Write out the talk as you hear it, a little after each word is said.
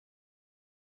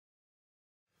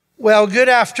Well, good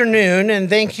afternoon, and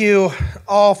thank you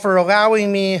all for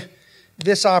allowing me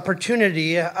this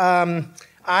opportunity.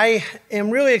 I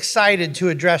am really excited to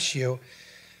address you,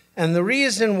 and the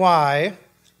reason why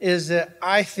is that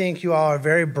I think you all are a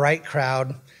very bright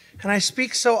crowd, and I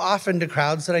speak so often to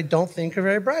crowds that I don't think are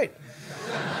very bright.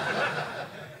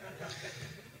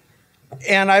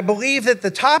 And I believe that the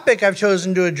topic I've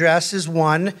chosen to address is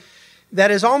one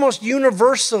that is almost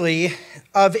universally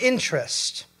of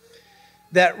interest,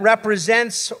 that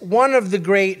represents one of the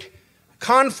great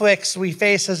conflicts we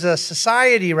face as a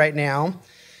society right now,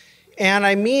 and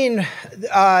I mean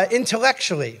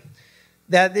intellectually,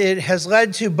 that it has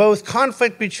led to both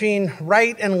conflict between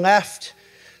right and left,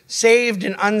 saved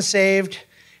and unsaved,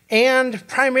 and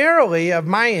primarily of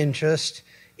my interest,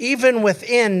 even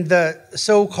within the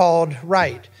so-called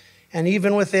right, and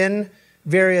even within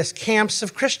various camps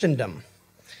of Christendom.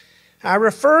 I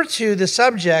refer to the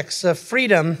subjects of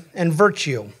freedom and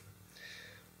virtue,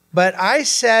 but I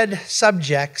said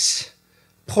subjects,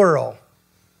 plural.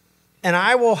 And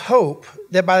I will hope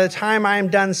that by the time I am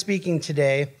done speaking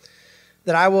today,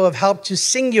 that I will have helped to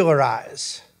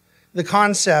singularize the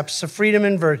concepts of freedom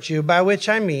and virtue, by which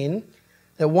I mean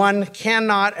that one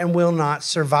cannot and will not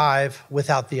survive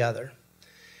without the other.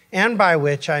 And by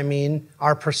which I mean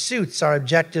our pursuits, our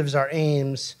objectives, our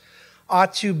aims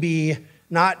ought to be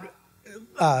not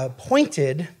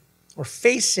pointed or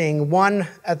facing one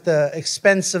at the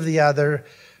expense of the other,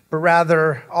 but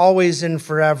rather always and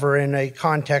forever in a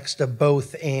context of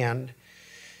both and.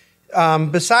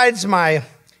 Besides my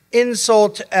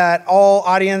insult at all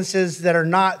audiences that are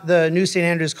not the New St.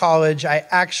 Andrews College, I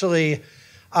actually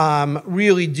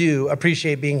really do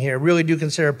appreciate being here, really do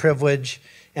consider it a privilege,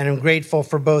 and I'm grateful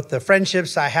for both the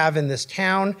friendships I have in this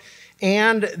town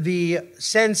and the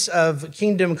sense of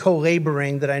kingdom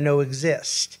co-laboring that I know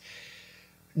exists.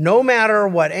 No matter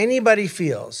what anybody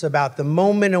feels about the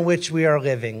moment in which we are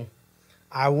living,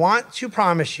 I want to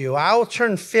promise you, I'll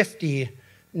turn 50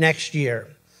 next year,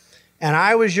 and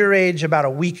I was your age about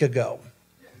a week ago.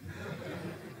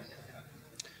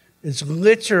 It's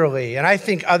literally, and I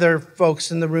think other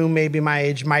folks in the room maybe my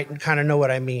age might kind of know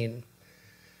what I mean.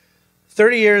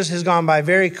 30 years has gone by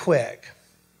very quick.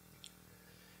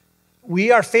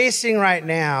 We are facing right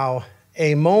now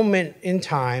a moment in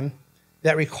time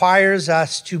that requires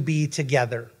us to be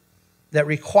together, that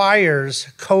requires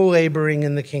co-laboring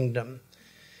in the kingdom.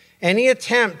 Any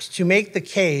attempt to make the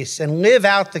case and live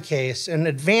out the case and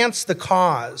advance the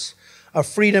cause of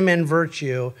freedom and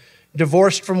virtue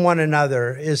divorced from one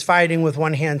another is fighting with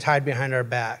one hand tied behind our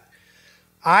back.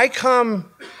 I come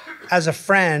as a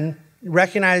friend,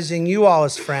 recognizing you all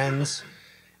as friends,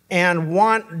 and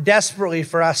want desperately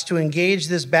for us to engage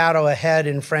this battle ahead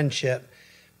in friendship,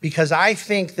 because I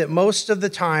think that most of the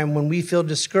time when we feel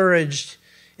discouraged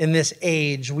in this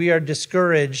age, we are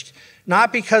discouraged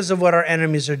not because of what our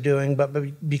enemies are doing,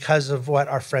 but because of what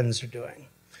our friends are doing.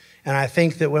 And I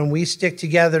think that when we stick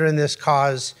together in this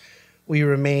cause, we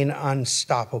remain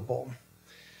unstoppable.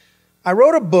 I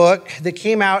wrote a book that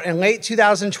came out in late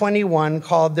 2021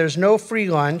 called There's No Free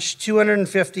Lunch,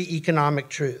 250 Economic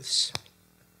Truths.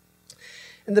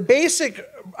 And the basic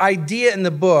idea in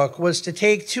the book was to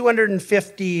take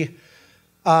 250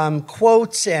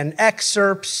 quotes and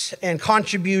excerpts and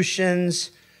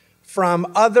contributions from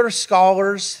other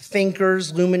scholars,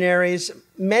 thinkers, luminaries,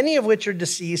 many of which are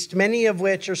deceased, many of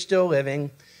which are still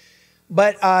living,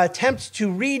 but attempt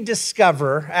to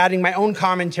rediscover, adding my own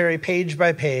commentary page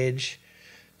by page,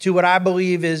 to what I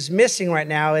believe is missing right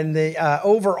now in the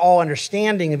overall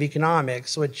understanding of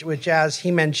economics, which as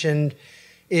he mentioned,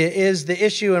 is the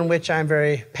issue in which I'm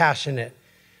very passionate.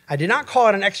 I did not call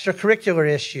it an extracurricular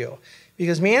issue,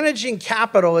 because managing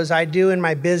capital as I do in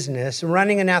my business and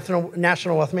running a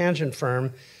national wealth management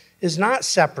firm is not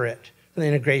separate from the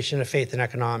integration of faith and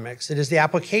economics. It is the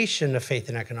application of faith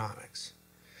and economics.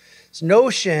 This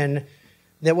notion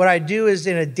that what I do is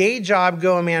in a day job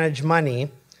go and manage money,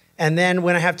 and then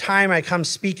when I have time I come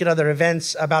speak at other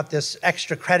events about this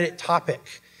extra credit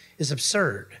topic is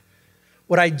absurd.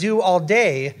 What I do all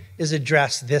day is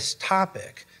address this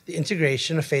topic, the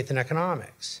integration of faith and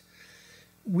economics.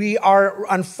 We are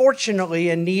unfortunately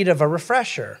in need of a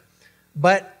refresher,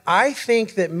 but I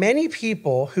think that many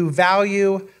people who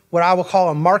value what I will call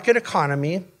a market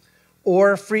economy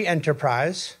or free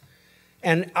enterprise,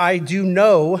 and I do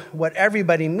know what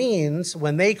everybody means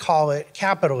when they call it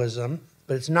capitalism,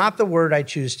 but it's not the word I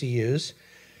choose to use,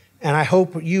 and I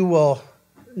hope you will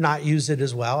not use it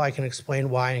as well. I can explain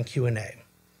why in Q&A.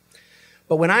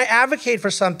 But when I advocate for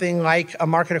something like a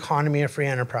market economy or free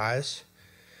enterprise,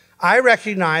 I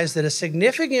recognize that a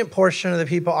significant portion of the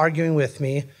people arguing with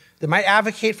me that might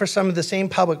advocate for some of the same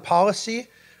public policy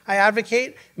I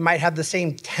advocate, might have the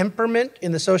same temperament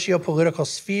in the socio-political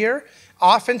sphere,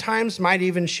 oftentimes might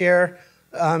even share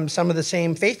some of the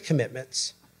same faith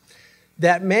commitments,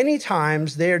 that many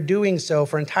times they are doing so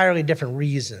for entirely different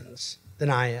reasons than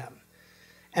I am.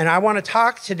 And I want to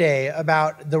talk today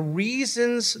about the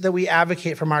reasons that we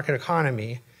advocate for market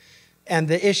economy and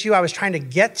the issue I was trying to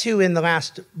get to in the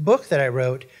last book that I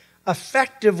wrote,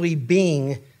 effectively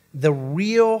being the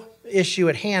real issue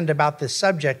at hand about the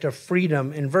subject of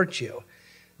freedom and virtue,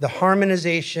 the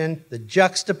harmonization, the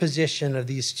juxtaposition of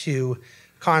these two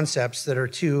concepts that are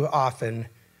too often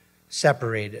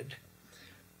separated.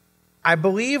 I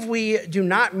believe we do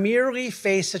not merely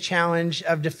face a challenge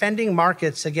of defending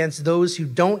markets against those who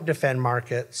don't defend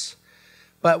markets,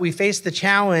 but we face the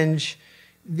challenge,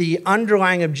 the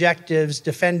underlying objectives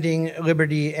defending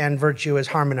liberty and virtue as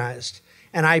harmonized.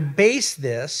 And I base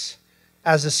this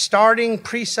as a starting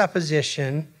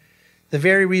presupposition, the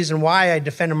very reason why I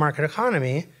defend a market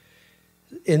economy,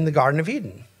 in the Garden of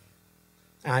Eden.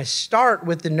 And I start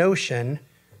with the notion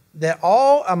that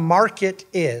all a market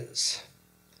is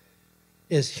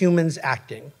humans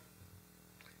acting.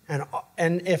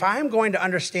 And if I'm going to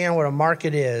understand what a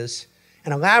market is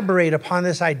and elaborate upon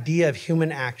this idea of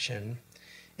human action,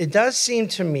 it does seem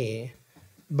to me,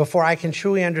 before I can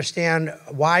truly understand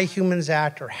why humans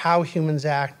act or how humans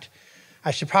act,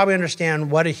 I should probably understand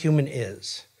what a human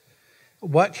is.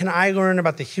 What can I learn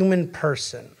about the human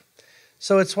person?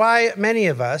 So it's why many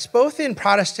of us, both in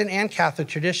Protestant and Catholic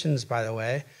traditions, by the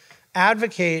way,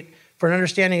 advocate for an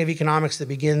understanding of economics that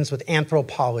begins with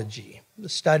anthropology, the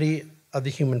study of the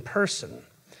human person.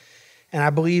 And I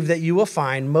believe that you will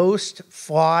find most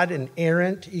flawed and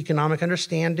errant economic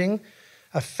understanding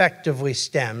effectively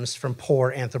stems from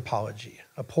poor anthropology,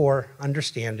 a poor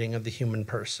understanding of the human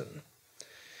person.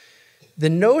 The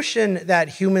notion that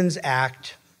humans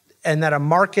act and that a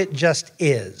market just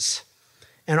is,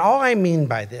 and all I mean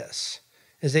by this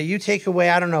is that you take away,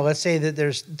 I don't know, let's say that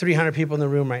there's 300 people in the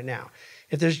room right now.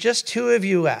 If there's just 2 of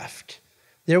you left,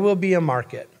 there will be a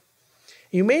market.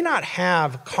 You may not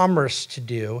have commerce to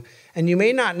do, and you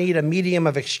may not need a medium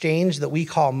of exchange that we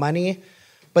call money,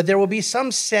 but there will be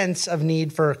some sense of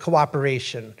need for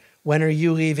cooperation. When are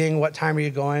you leaving? What time are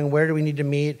you going? Where do we need to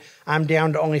meet? I'm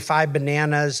down to only 5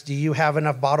 bananas. Do you have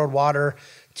enough bottled water?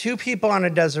 2 people on a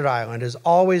desert island is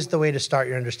always the way to start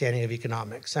your understanding of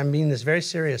economics. I mean this very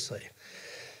seriously.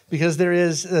 Because there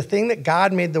is the thing that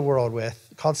God made the world with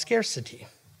called scarcity.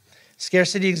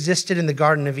 Scarcity existed in the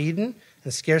Garden of Eden,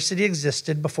 and scarcity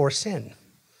existed before sin.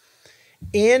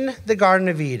 In the Garden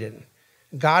of Eden,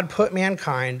 God put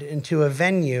mankind into a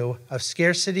venue of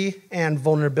scarcity and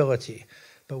vulnerability.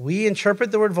 But we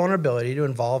interpret the word vulnerability to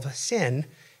involve sin,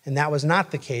 and that was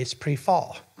not the case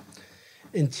pre-fall.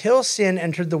 Until sin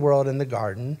entered the world in the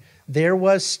garden, there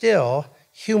was still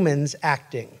humans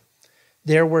acting.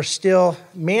 There were still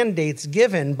mandates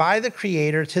given by the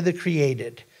Creator to the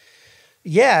created.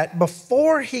 Yet,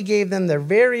 before he gave them their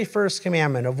very first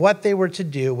commandment of what they were to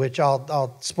do, which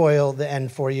I'll spoil the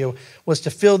end for you, was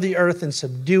to fill the earth and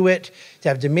subdue it, to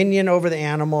have dominion over the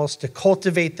animals, to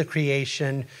cultivate the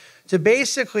creation, to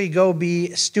basically go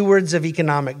be stewards of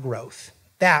economic growth.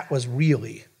 That was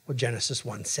really what Genesis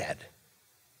 1 said,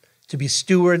 to be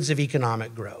stewards of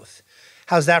economic growth.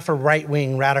 How's that for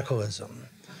right-wing radicalism?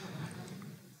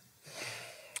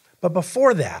 But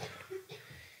before that,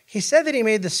 he said that he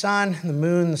made the sun, the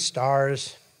moon, the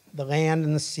stars, the land,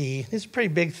 and the sea. These are pretty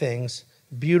big things,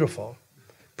 beautiful,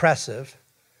 impressive.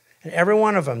 And every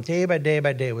one of them, day by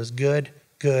day, was good,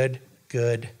 good,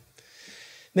 good.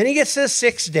 Then he gets to the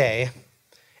 6th day,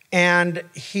 and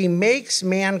he makes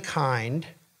mankind,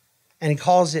 and he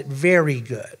calls it very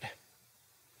good.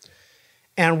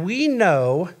 And we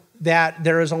know that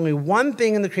there is only one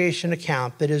thing in the creation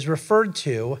account that is referred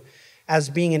to as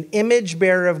being an image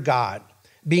bearer of God,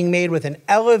 being made with an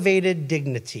elevated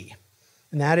dignity,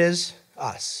 and that is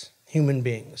us, human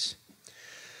beings.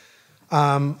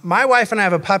 My wife and I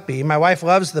have a puppy. My wife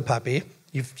loves the puppy.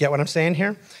 You get what I'm saying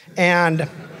here? And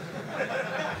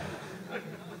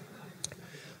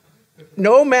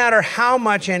no matter how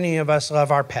much any of us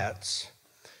love our pets,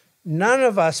 none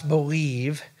of us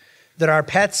believe that our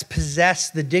pets possess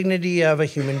the dignity of a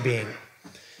human being,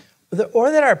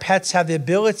 or that our pets have the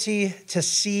ability to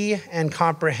see and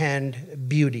comprehend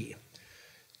beauty,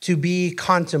 to be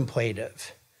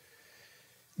contemplative.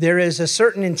 There is a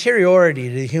certain interiority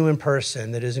to the human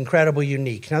person that is incredibly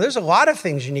unique. Now, there's a lot of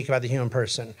things unique about the human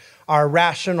person. Our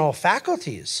rational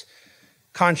faculties,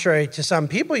 contrary to some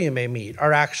people you may meet,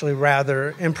 are actually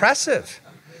rather impressive.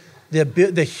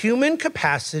 The human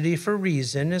capacity for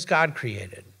reason is God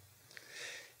created.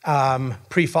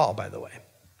 pre-fall, by the way.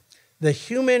 The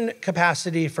human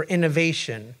capacity for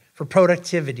innovation, for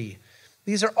productivity,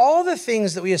 these are all the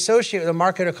things that we associate with a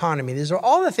market economy. These are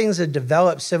all the things that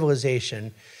develop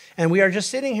civilization. And we are just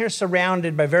sitting here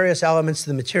surrounded by various elements of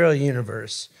the material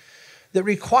universe that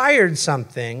required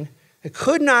something that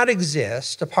could not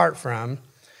exist apart from,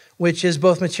 which is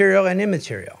both material and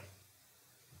immaterial.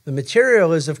 The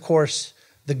material is, of course,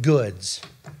 the goods,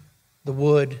 the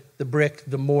wood, the brick,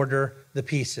 the mortar, the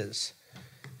pieces.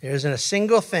 There isn't a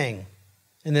single thing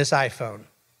in this iPhone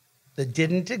that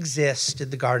didn't exist in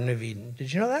the Garden of Eden.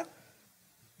 Did you know that?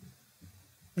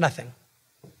 Nothing.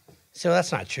 So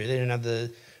that's not true. They didn't have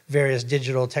the various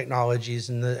digital technologies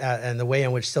and the way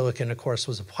in which silicon, of course,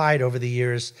 was applied over the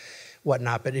years,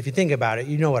 whatnot. But if you think about it,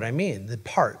 you know what I mean. The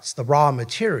parts, the raw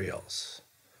materials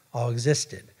all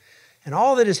existed. And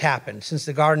all that has happened since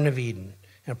the Garden of Eden,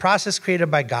 in a process created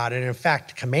by God, and in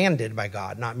fact commanded by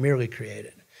God, not merely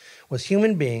created, was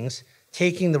human beings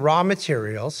taking the raw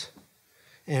materials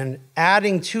and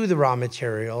adding to the raw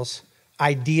materials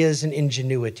ideas and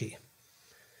ingenuity.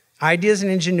 Ideas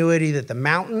and ingenuity that the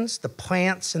mountains, the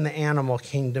plants, and the animal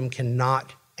kingdom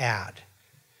cannot add.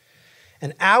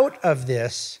 And out of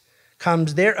this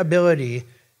comes their ability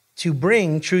to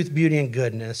bring truth, beauty, and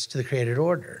goodness to the created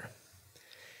order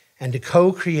and to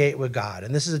co-create with God.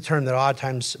 And this is a term that a lot of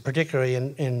times, particularly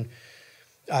in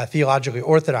theologically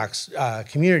orthodox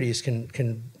communities,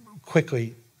 can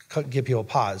quickly give people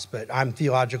pause. But I'm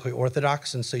theologically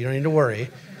orthodox, and so you don't need to worry.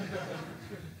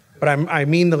 But I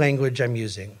mean the language I'm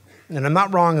using. And I'm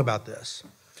not wrong about this.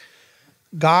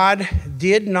 God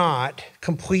did not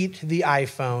complete the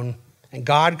iPhone, and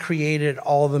God created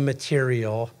all the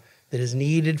material that is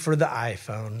needed for the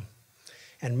iPhone.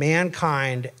 And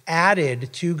mankind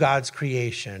added to God's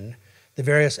creation the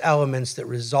various elements that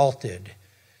resulted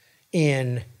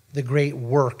in the great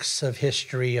works of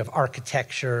history, of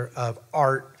architecture, of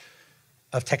art,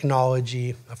 of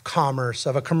technology, of commerce,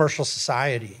 of a commercial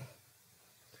society.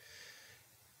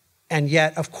 And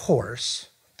yet, of course,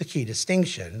 the key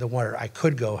distinction, the one where I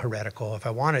could go heretical if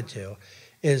I wanted to,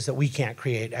 is that we can't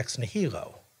create ex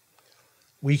nihilo.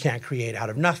 We can't create out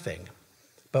of nothing.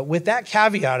 But with that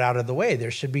caveat out of the way,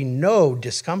 there should be no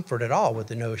discomfort at all with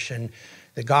the notion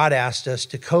that God asked us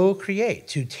to co-create,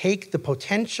 to take the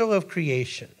potential of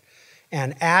creation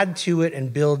and add to it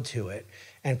and build to it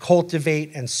and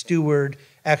cultivate and steward,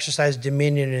 exercise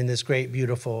dominion in this great,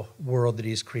 beautiful world that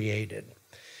he's created.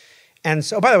 And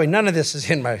so, by the way, none of this is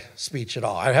in my speech at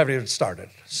all. I haven't even started.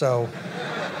 So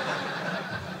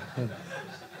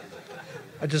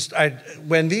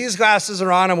when these glasses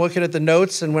are on, I'm looking at the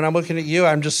notes, and when I'm looking at you,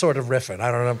 I'm just sort of riffing.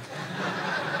 I don't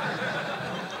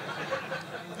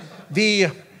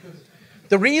know.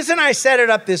 The reason I set it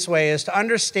up this way is to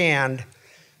understand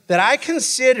that I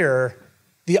consider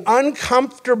the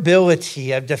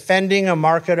uncomfortability of defending a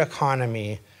market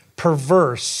economy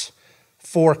perverse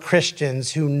for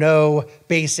Christians who know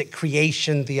basic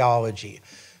creation theology,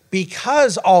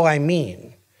 because all I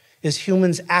mean is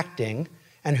humans acting,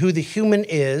 and who the human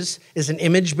is an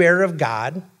image bearer of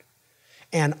God,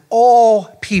 and all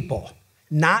people,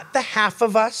 not the half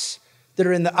of us that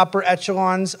are in the upper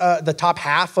echelons, the top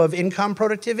half of income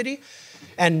productivity,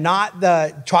 and not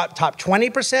the top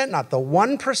 20%, not the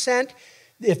 1%.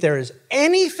 If there is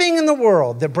anything in the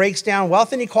world that breaks down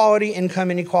wealth inequality,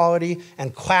 income inequality,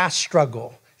 and class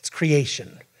struggle, it's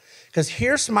creation. Because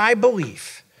here's my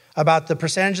belief about the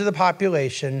percentage of the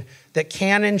population that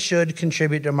can and should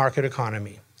contribute to market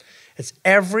economy. It's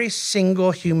every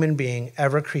single human being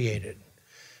ever created,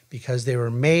 because they were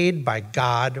made by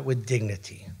God with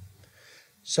dignity.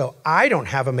 So I don't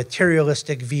have a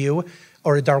materialistic view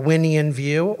or a Darwinian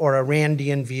view or a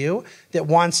Randian view that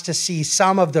wants to see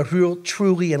some of the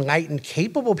truly enlightened,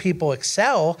 capable people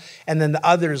excel, and then the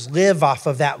others live off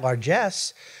of that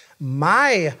largesse.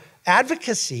 My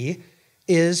advocacy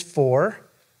is for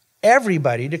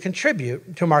everybody to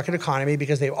contribute to market economy,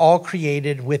 because they've all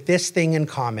created with this thing in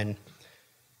common,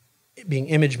 being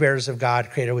image bearers of God,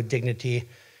 created with dignity,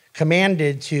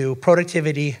 commanded to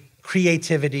productivity,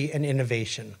 creativity, and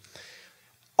innovation.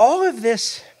 All of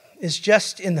this is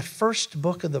just in the first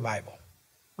book of the Bible.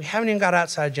 We haven't even got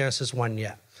outside Genesis 1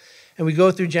 yet. And we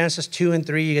go through Genesis 2 and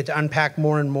 3, you get to unpack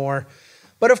more and more.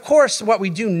 But of course, what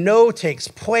we do know takes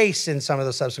place in some of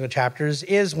the subsequent chapters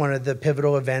is one of the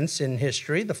pivotal events in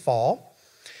history, the fall.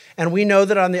 And we know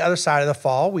that on the other side of the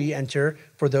fall, we enter,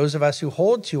 for those of us who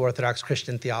hold to Orthodox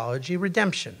Christian theology,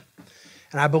 redemption.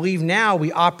 And I believe now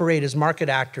we operate as market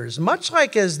actors, much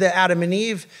like as the Adam and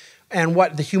Eve and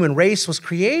what the human race was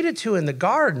created to in the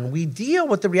garden. We deal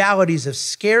with the realities of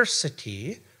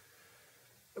scarcity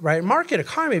right? Market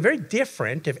economy, very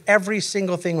different if every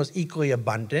single thing was equally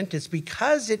abundant. It's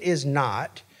because it is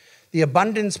not. The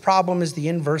abundance problem is the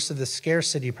inverse of the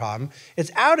scarcity problem.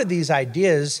 It's out of these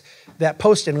ideas that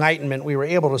post-Enlightenment we were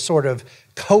able to sort of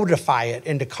codify it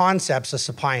into concepts of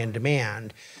supply and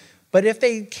demand. But if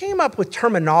they came up with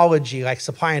terminology like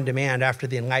supply and demand after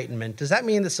the Enlightenment, does that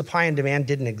mean that supply and demand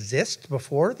didn't exist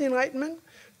before the Enlightenment?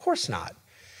 Of course not.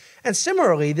 And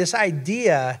similarly, this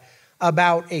idea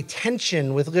about a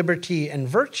tension with liberty and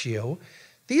virtue,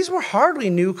 these were hardly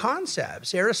new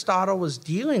concepts. Aristotle was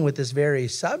dealing with this very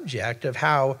subject of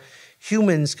how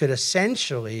humans could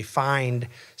essentially find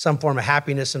some form of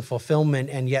happiness and fulfillment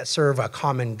and yet serve a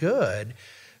common good.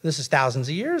 This is thousands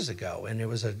of years ago, and it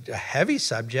was a heavy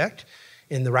subject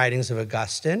in the writings of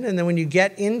Augustine. And then when you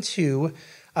get into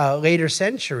later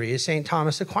centuries, St.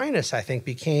 Thomas Aquinas, I think,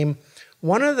 became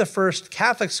one of the first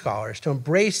Catholic scholars to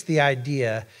embrace the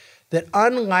idea that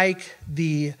unlike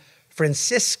the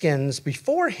Franciscans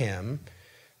before him,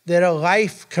 that a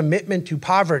life commitment to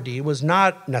poverty was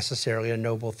not necessarily a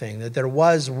noble thing, that there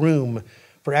was room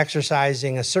for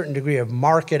exercising a certain degree of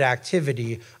market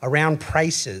activity around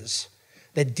prices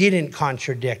that didn't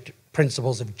contradict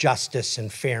principles of justice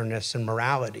and fairness and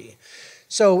morality.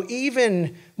 So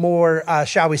even more,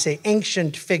 shall we say,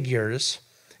 ancient figures,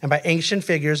 and by ancient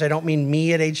figures, I don't mean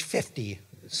me at age 50,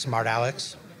 smart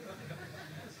Alex.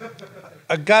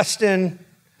 Augustine,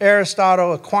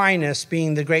 Aristotle, Aquinas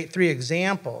being the great three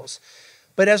examples.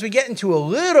 But as we get into a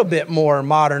little bit more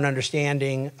modern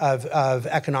understanding of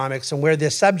economics and where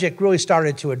this subject really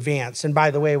started to advance, and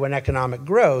by the way, when economic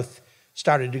growth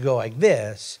started to go like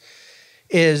this,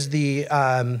 is the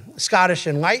Scottish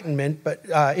Enlightenment, but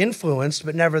influenced,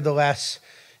 but nevertheless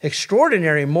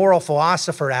extraordinary moral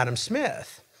philosopher Adam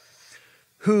Smith,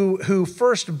 who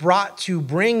first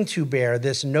bring to bear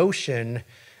this notion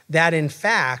that in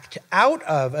fact, out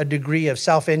of a degree of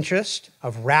self-interest,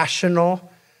 of rational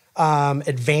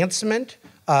advancement,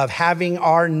 of having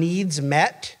our needs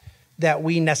met, that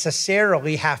we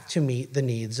necessarily have to meet the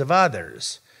needs of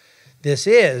others. This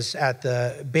is, at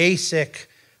the basic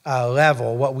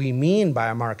level, what we mean by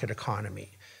a market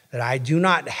economy, that I do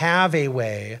not have a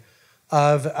way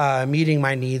of meeting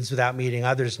my needs without meeting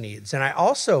others' needs. And I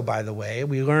also, by the way,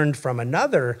 we learned from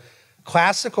another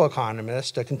classical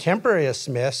economist, a contemporary of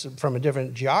Smith's from a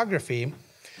different geography,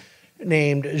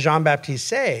 named Jean-Baptiste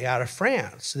Say out of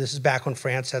France. This is back when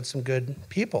France had some good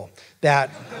people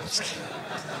that...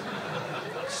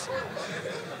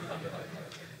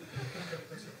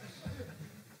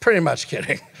 Pretty much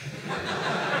kidding.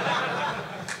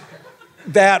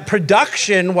 That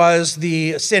production was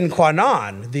the sine qua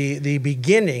non, the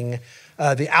beginning,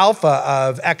 the alpha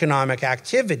of economic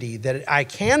activity, that I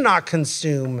cannot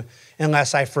consume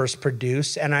unless I first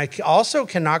produce, and I also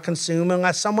cannot consume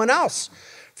unless someone else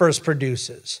first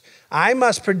produces. I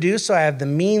must produce so I have the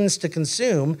means to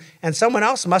consume, and someone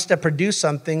else must have produced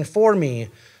something for me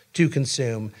to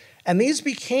consume. And these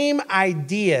became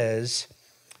ideas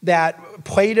that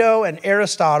Plato and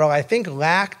Aristotle, I think,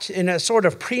 lacked in a sort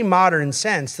of pre-modern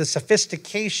sense, the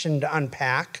sophistication to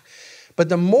unpack. But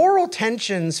the moral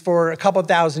tensions for a couple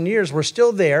thousand years were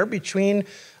still there between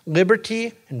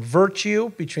liberty and virtue,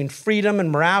 between freedom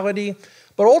and morality.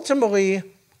 But ultimately,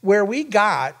 where we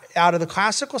got out of the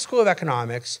classical school of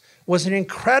economics was an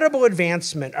incredible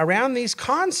advancement around these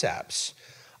concepts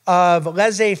of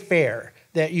laissez-faire,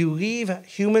 that you leave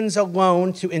humans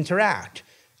alone to interact.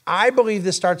 I believe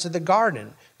this starts at the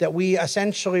garden, that we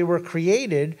essentially were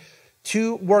created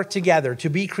to work together, to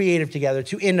be creative together,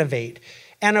 to innovate.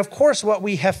 And of course, what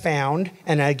we have found,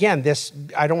 and again, this,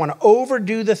 I don't want to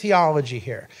overdo the theology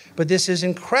here, but this is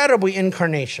incredibly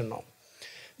incarnational,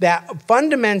 that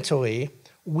fundamentally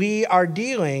we are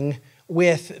dealing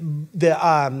with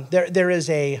there is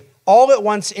a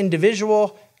all-at-once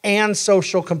individual and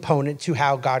social component to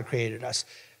how God created us.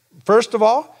 First of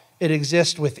all, it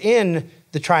exists within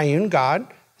the triune God,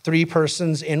 three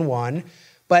persons in one,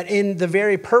 but in the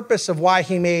very purpose of why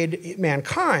he made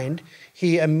mankind,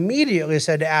 he immediately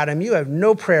said to Adam, you have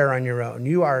no prayer on your own.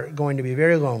 You are going to be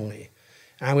very lonely.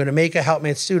 And I'm going to make a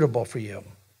helpmate suitable for you.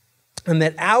 And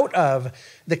that out of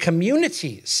the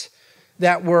communities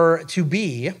that were to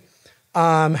be,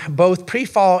 both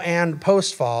pre-fall and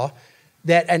post-fall,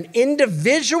 that an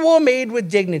individual made with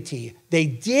dignity, they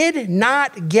did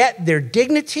not get their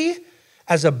dignity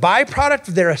as a byproduct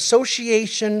of their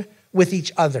association with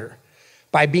each other.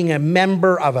 By being a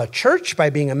member of a church, by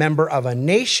being a member of a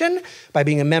nation, by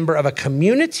being a member of a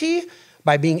community,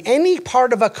 by being any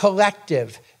part of a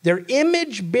collective, their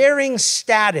image-bearing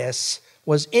status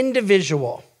was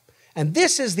individual. And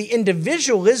this is the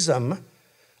individualism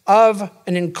of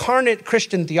an incarnate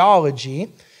Christian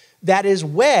theology that is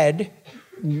wed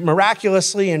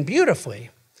miraculously and beautifully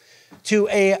to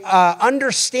a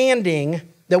understanding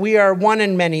that we are one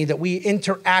in many, that we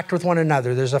interact with one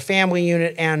another. There's a family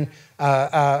unit and,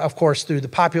 of course, through the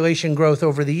population growth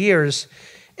over the years,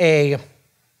 a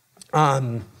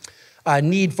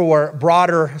need for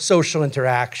broader social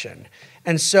interaction.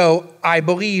 And so I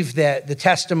believe that the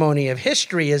testimony of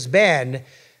history has been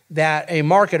that a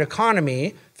market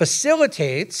economy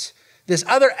facilitates this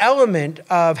other element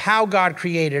of how God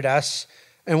created us,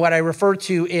 and what I refer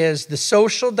to is the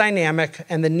social dynamic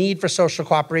and the need for social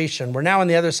cooperation. We're now on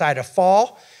the other side of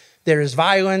fall. There is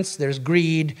violence, there's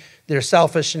greed, there's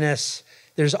selfishness.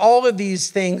 There's all of these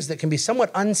things that can be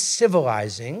somewhat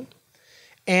uncivilizing.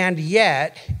 And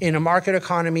yet, in a market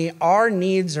economy, our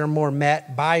needs are more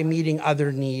met by meeting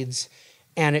other needs,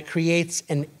 and it creates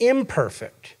an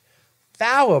imperfect,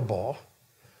 fallible,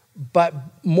 but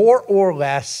more or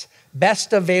less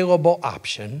best available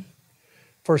option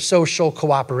for social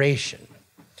cooperation.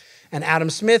 And Adam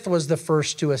Smith was the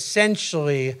first to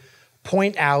essentially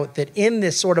point out that in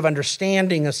this sort of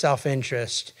understanding of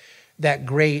self-interest, that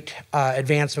great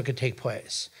advancement could take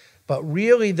place. But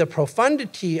really the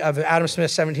profundity of Adam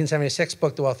Smith's 1776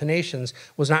 book, The Wealth of Nations,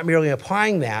 was not merely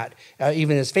applying that.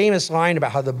 Even his famous line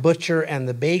about how the butcher and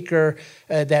the baker,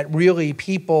 that really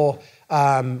people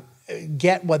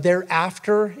get what they're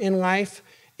after in life,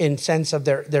 in sense of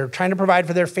they're trying to provide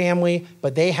for their family,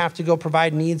 but they have to go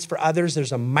provide needs for others.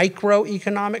 There's a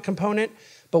microeconomic component.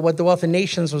 But what The Wealth of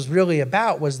Nations was really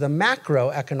about was the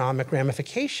macroeconomic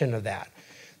ramification of that.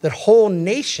 That whole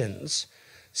nations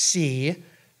see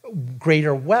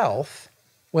greater wealth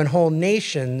when whole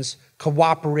nations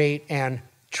cooperate and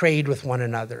trade with one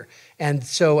another. And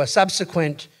so a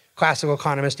subsequent classical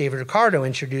economist, David Ricardo,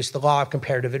 introduced the law of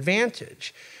comparative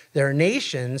advantage. There are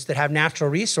nations that have natural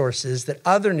resources that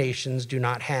other nations do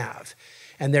not have.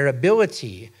 And their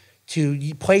ability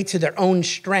to play to their own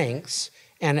strengths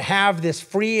and have this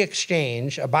free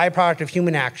exchange, a byproduct of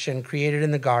human action created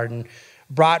in the garden,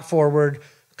 brought forward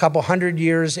a couple hundred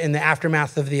years in the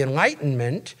aftermath of the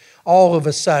Enlightenment, all of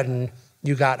a sudden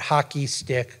you got hockey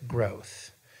stick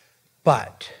growth.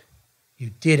 But you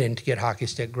didn't get hockey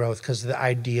stick growth because of the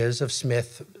ideas of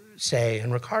Smith, Say,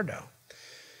 and Ricardo.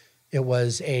 It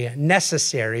was a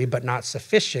necessary but not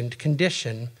sufficient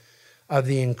condition of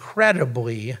the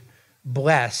incredibly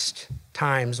blessed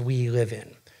times we live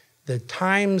in. The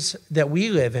times that we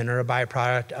live in are a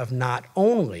byproduct of not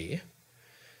only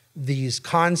these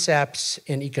concepts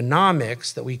in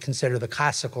economics that we consider the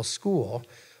classical school,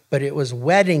 but it was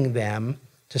wedding them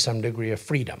to some degree of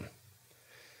freedom.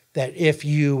 That if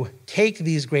you take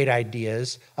these great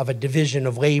ideas of a division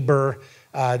of labor,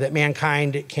 that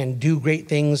mankind can do great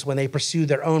things when they pursue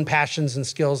their own passions and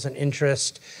skills and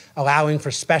interests, allowing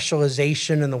for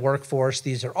specialization in the workforce,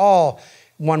 these are all,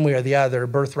 one way or the other,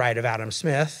 birthright of Adam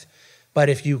Smith. But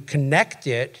if you connect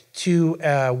it to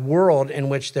a world in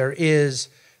which there is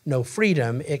no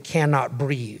freedom, it cannot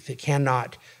breathe, it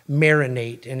cannot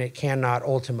marinate, and it cannot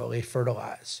ultimately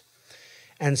fertilize.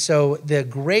 And so the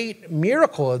great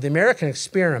miracle of the American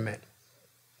experiment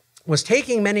was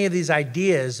taking many of these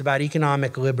ideas about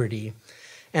economic liberty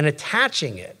and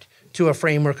attaching it to a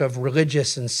framework of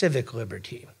religious and civic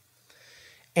liberty.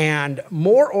 And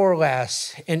more or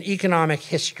less in economic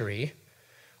history,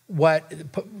 what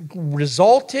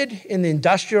resulted in the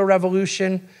Industrial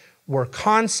Revolution were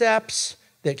concepts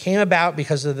that came about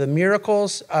because of the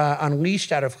miracles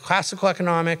unleashed out of classical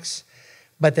economics,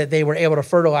 but that they were able to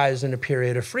fertilize in a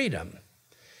period of freedom.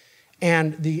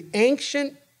 And the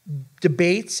ancient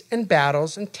debates and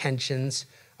battles and tensions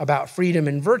about freedom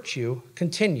and virtue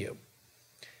continue.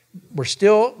 We're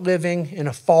still living in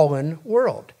a fallen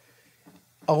world.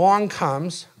 Along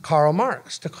comes Karl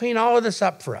Marx to clean all of this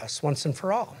up for us once and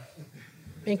for all.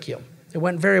 Thank you. It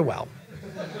went very well.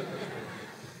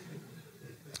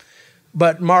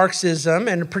 But Marxism,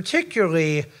 and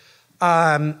particularly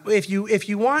if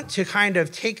you want to kind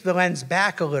of take the lens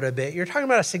back a little bit, you're talking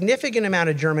about a significant amount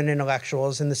of German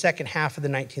intellectuals in the second half of the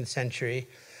 19th century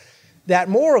that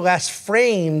more or less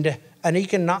framed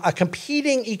a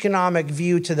competing economic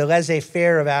view to the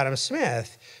laissez-faire of Adam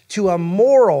Smith to a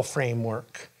moral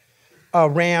framework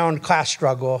around class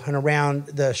struggle and around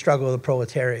the struggle of the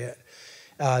proletariat.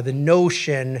 The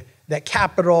notion that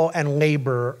capital and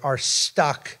labor are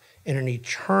stuck in an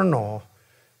eternal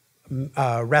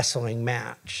wrestling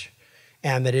match,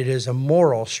 and that it is a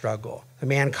moral struggle.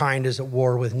 Mankind is at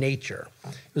war with nature.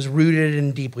 It was rooted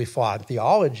in deeply flawed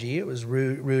theology. It was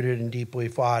rooted in deeply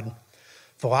flawed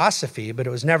philosophy, but it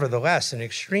was nevertheless an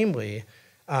extremely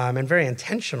and very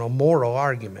intentional moral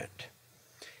argument.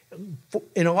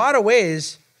 in a lot of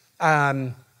ways,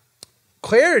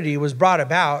 clarity was brought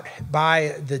about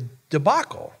by the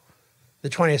debacle the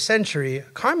 20th century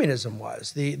communism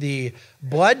was. The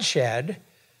bloodshed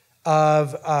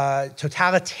of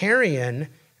totalitarian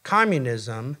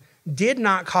communism did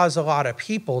not cause a lot of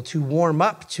people to warm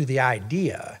up to the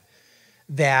idea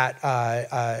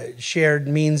that shared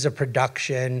means of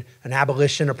production, an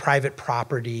abolition of private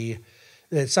property,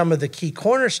 that some of the key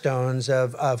cornerstones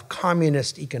of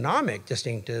communist economic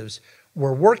distinctives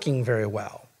were working very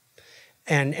well.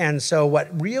 And so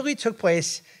what really took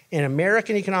place in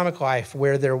American economic life,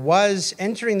 where there was,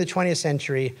 entering the 20th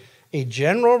century, a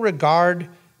general regard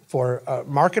for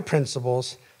market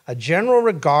principles, a general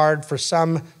regard for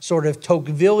some sort of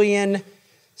Tocquevillian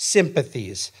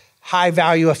sympathies, high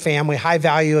value of family, high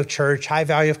value of church, high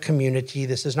value of community.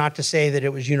 This is not to say that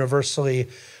it was universally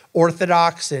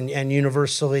orthodox and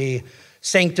universally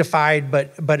sanctified,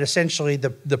 but essentially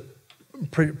the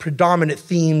predominant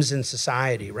themes in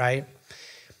society, right?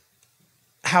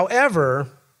 However,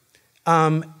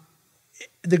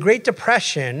 the Great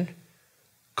Depression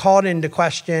called into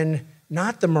question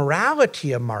not the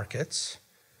morality of markets,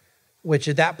 which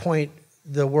at that point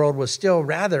the world was still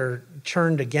rather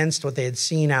turned against what they had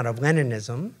seen out of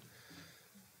Leninism,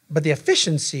 but the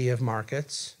efficiency of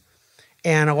markets.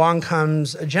 And along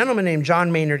comes a gentleman named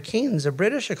John Maynard Keynes, a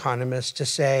British economist, to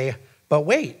say, but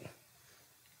wait,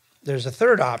 there's a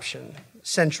third option,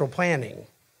 central planning.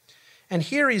 And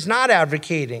here he's not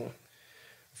advocating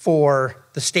for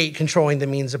the state controlling the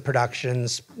means of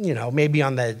productions, maybe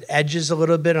on the edges a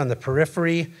little bit, on the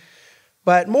periphery.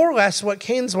 But more or less what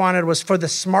Keynes wanted was for the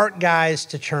smart guys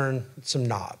to turn some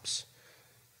knobs,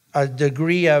 a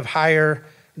degree of higher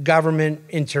government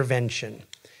intervention.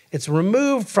 It's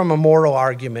removed from a moral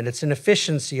argument. It's an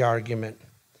efficiency argument.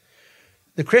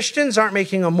 The Christians aren't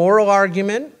making a moral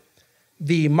argument.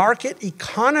 The market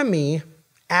economy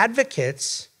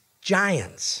advocates,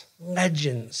 giants,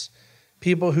 legends,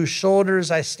 people whose shoulders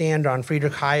I stand on,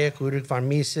 Friedrich Hayek, Ludwig von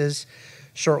Mises,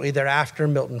 shortly thereafter,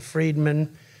 Milton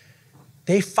Friedman.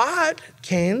 They fought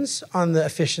Keynes on the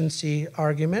efficiency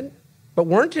argument, but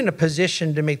weren't in a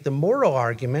position to make the moral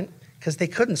argument because they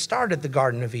couldn't start at the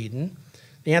Garden of Eden.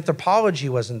 The anthropology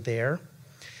wasn't there.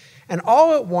 And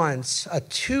all at once, a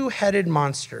two-headed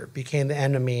monster became the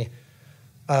enemy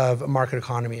of a market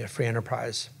economy, a free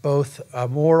enterprise, both a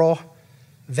moral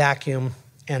vacuum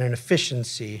and an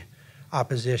efficiency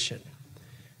opposition.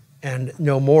 And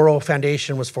no moral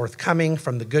foundation was forthcoming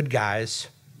from the good guys.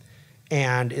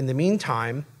 And in the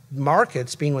meantime,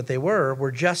 markets, being what they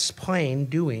were just plain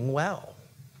doing well.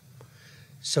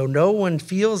 So no one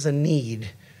feels a need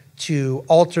to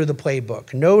alter the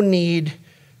playbook, no need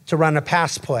to run a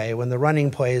pass play when the running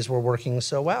plays were working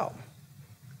so well.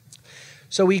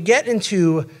 So we get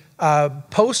into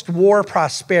post-war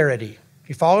prosperity.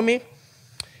 You follow me?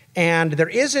 And there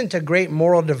isn't a great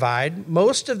moral divide.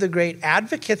 Most of the great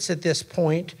advocates at this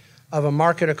point of a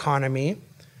market economy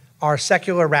are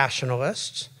secular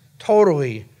rationalists,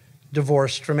 totally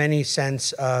divorced from any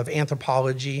sense of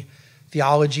anthropology,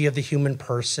 theology of the human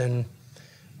person.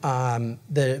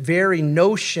 The very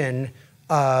notion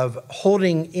of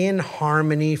holding in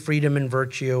harmony, freedom, and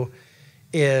virtue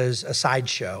is a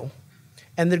sideshow.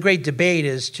 And the great debate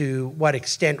is to what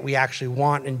extent we actually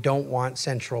want and don't want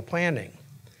central planning.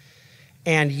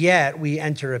 And yet we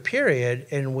enter a period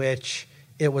in which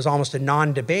it was almost a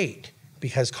non-debate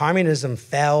because communism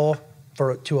fell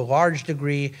to a large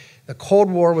degree. The Cold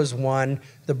War was won.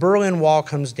 The Berlin Wall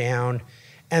comes down.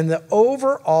 And the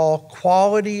overall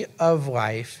quality of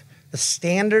life, the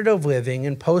standard of living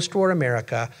in post-war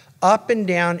America, up and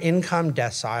down income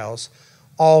deciles,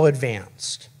 all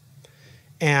advanced.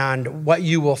 And what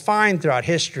you will find throughout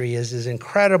history is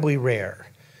incredibly rare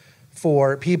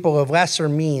for people of lesser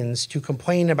means to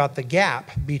complain about the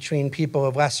gap between people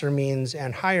of lesser means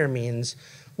and higher means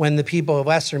when the people of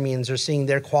lesser means are seeing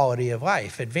their quality of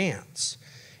life advance.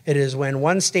 It is when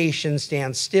one station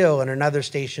stands still and another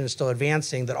station is still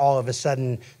advancing that all of a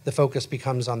sudden the focus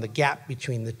becomes on the gap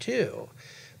between the two.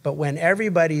 But when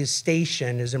everybody's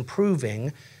station is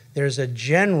improving, there's a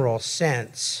general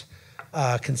sense,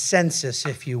 consensus,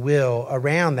 if you will,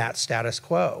 around that status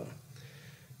quo.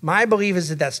 My belief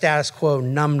is that status quo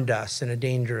numbed us in a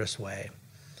dangerous way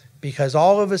because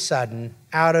all of a sudden,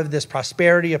 out of this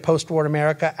prosperity of post-war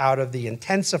America, out of the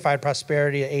intensified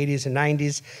prosperity of 80s and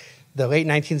 90s, the late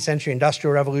 19th century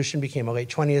industrial revolution became a late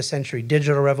 20th century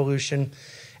digital revolution.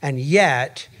 And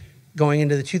yet, going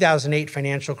into the 2008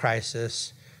 financial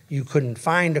crisis, you couldn't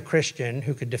find a Christian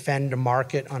who could defend a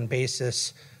market on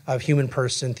basis of human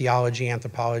person, theology,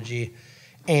 anthropology,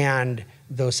 and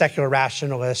those secular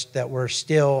rationalists that were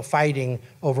still fighting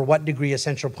over what degree of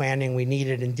central planning we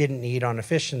needed and didn't need on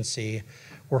efficiency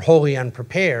were wholly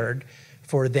unprepared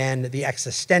for then the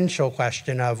existential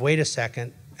question of, wait a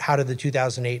second, how did the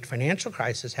 2008 financial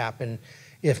crisis happen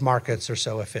if markets are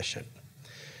so efficient?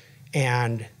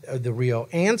 And the real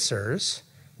answers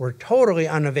were totally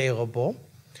unavailable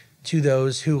to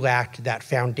those who lacked that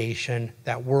foundation,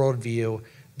 that worldview,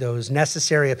 those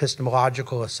necessary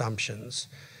epistemological assumptions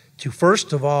to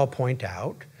first of all point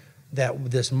out that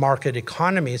this market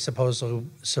economy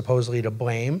supposedly to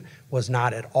blame was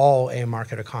not at all a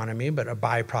market economy, but a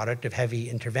byproduct of heavy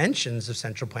interventions of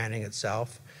central planning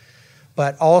itself,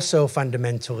 but also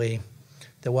fundamentally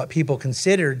that what people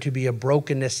considered to be a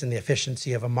brokenness in the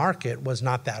efficiency of a market was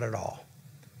not that at all,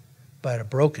 but a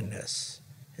brokenness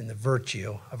in the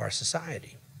virtue of our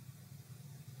society.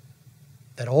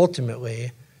 That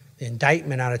ultimately, the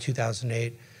indictment out of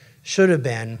 2008 should have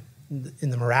been in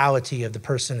the morality of the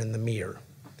person in the mirror,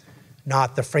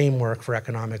 not the framework for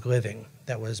economic living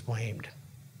that was blamed.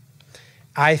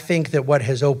 I think that what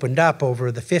has opened up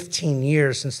over the 15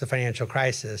 years since the financial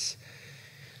crisis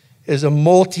is a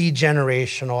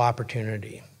multi-generational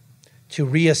opportunity to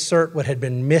reassert what had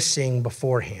been missing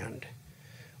beforehand,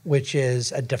 which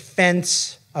is a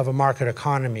defense of a market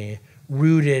economy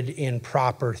rooted in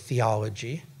proper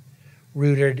theology,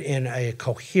 rooted in a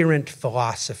coherent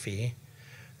philosophy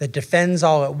that defends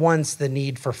all at once the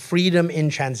need for freedom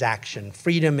in transaction,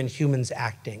 freedom in humans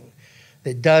acting,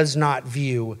 that does not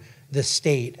view the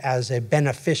state as a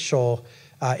beneficial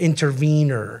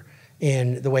intervener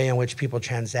in the way in which people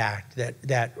transact,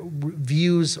 that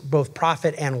views both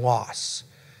profit and loss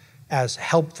as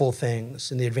helpful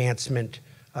things in the advancement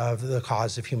of the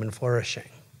cause of human flourishing.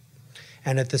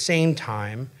 And at the same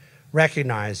time,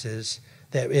 recognizes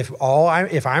that if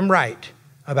I'm right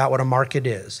about what a market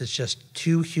is, it's just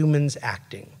two humans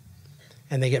acting.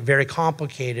 And they get very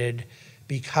complicated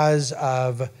because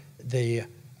of the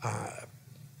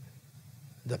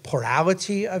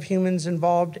plurality of humans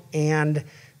involved and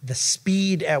the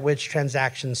speed at which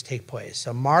transactions take place.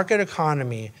 A market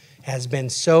economy has been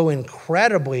so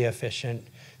incredibly efficient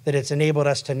that it's enabled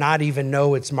us to not even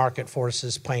know its market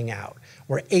forces playing out.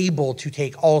 We're able to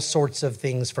take all sorts of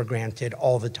things for granted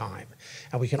all the time.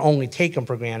 And we can only take them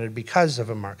for granted because of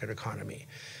a market economy.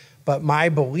 But my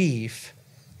belief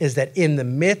is that in the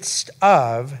midst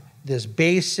of this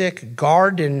basic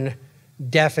garden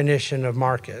definition of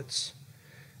markets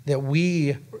that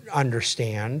we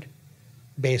understand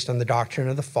based on the doctrine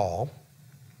of the fall,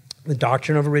 the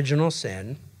doctrine of original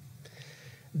sin,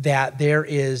 that there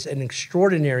is an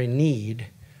extraordinary need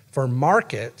for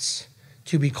markets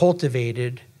to be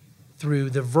cultivated through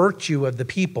the virtue of the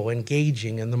people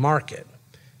engaging in the market,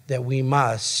 that we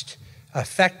must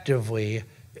effectively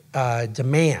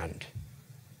demand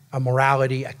a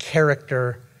morality, a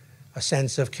character, a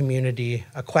sense of community,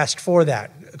 a quest for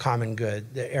that common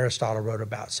good that Aristotle wrote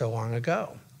about so long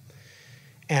ago.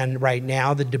 And right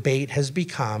now, the debate has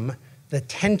become the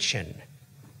tension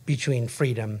between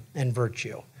freedom and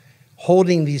virtue,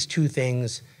 holding these two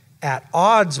things at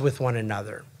odds with one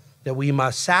another, that we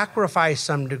must sacrifice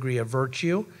some degree of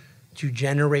virtue to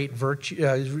generate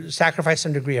virtue, sacrifice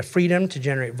some degree of freedom to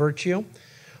generate virtue,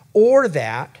 or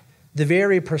that the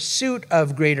very pursuit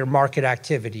of greater market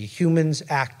activity, humans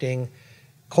acting,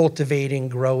 cultivating,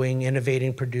 growing,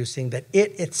 innovating, producing, that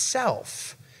it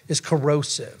itself is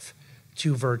corrosive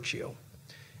to virtue.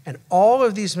 And all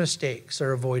of these mistakes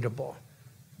are avoidable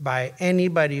by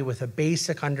anybody with a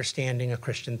basic understanding of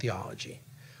Christian theology,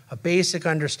 a basic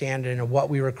understanding of what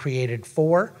we were created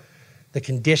for, the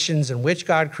conditions in which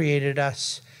God created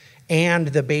us, and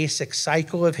the basic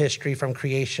cycle of history from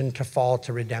creation to fall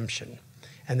to redemption.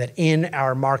 And that in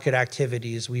our market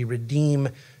activities, we redeem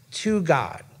to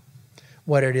God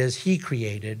what it is he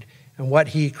created. And what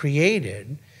he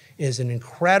created is an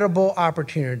incredible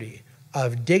opportunity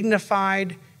of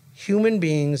dignified human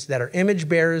beings that are image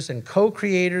bearers and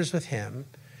co-creators with him,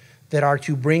 that are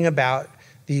to bring about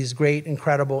these great,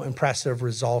 incredible, impressive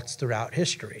results throughout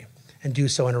history, and do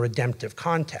so in a redemptive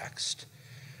context.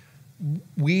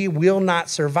 We will not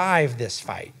survive this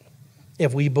fight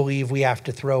if we believe we have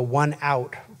to throw one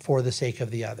out for the sake of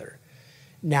the other.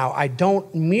 Now, I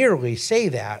don't merely say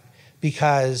that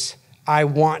because I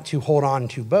want to hold on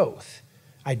to both.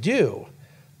 I do,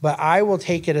 but I will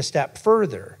take it a step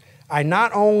further. I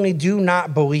not only do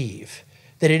not believe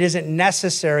that it isn't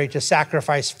necessary to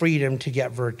sacrifice freedom to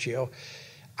get virtue,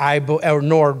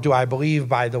 nor do I believe,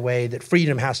 by the way, that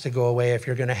freedom has to go away if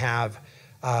you're going to have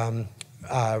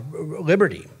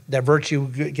liberty, that virtue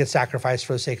gets sacrificed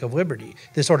for the sake of liberty,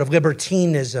 this sort of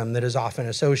libertinism that is often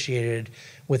associated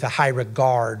with a high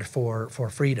regard for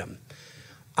freedom.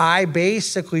 I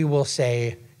basically will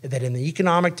say that in the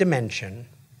economic dimension,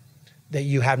 that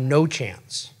you have no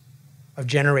chance of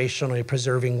generationally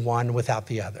preserving one without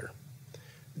the other.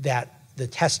 That the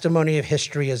testimony of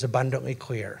history is abundantly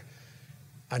clear.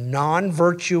 A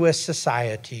non-virtuous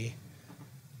society,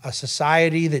 a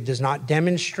society that does not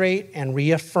demonstrate and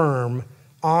reaffirm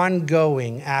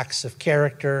ongoing acts of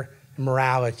character and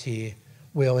morality,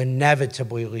 will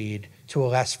inevitably lead to a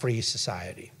less free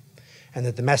society. And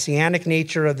that the messianic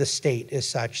nature of the state is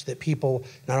such that people,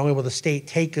 not only will the state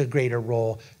take a greater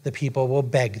role, the people will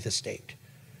beg the state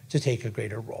to take a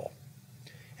greater role.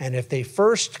 And if they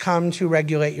first come to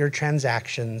regulate your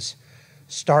transactions,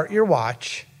 start your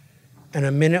watch, and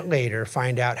a minute later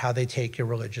find out how they take your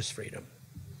religious freedom.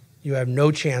 You have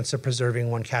no chance of preserving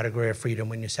one category of freedom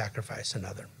when you sacrifice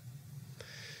another.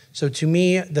 So to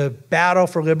me, the battle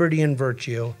for liberty and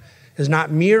virtue is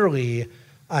not merely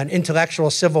an intellectual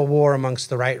civil war amongst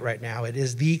the right now. It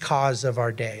is the cause of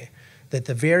our day, that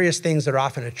the various things that are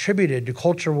often attributed to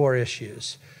culture war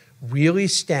issues really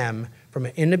stem from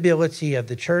an inability of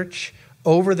the church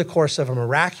over the course of a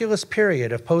miraculous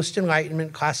period of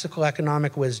post-Enlightenment classical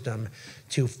economic wisdom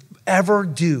to ever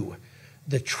do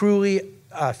the truly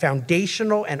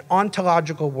foundational and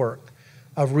ontological work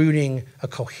of rooting a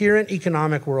coherent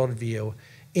economic worldview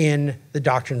in the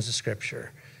doctrines of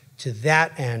Scripture. To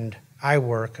that end, I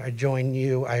work, I join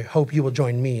you, I hope you will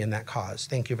join me in that cause.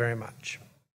 Thank you very much.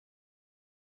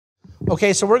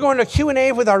 Okay, so we're going to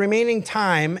Q&A with our remaining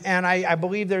time, and I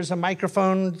believe there's a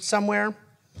microphone somewhere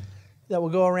that will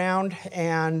go around,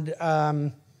 and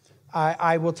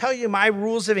I will tell you my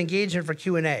rules of engagement for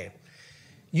Q&A.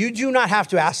 You do not have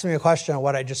to ask me a question on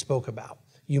what I just spoke about.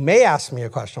 You may ask me a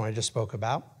question on what I just spoke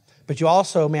about, but you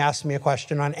also may ask me a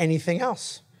question on anything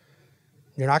else.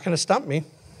 You're not going to stump me.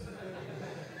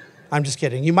 I'm just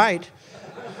kidding. You might.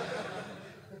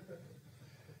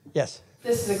 Yes?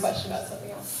 This is a question about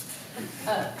something else.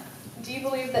 Do you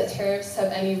believe that tariffs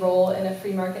have any role in a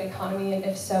free market economy? And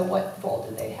if so, what role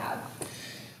do they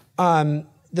have?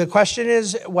 The question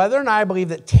is whether or not I believe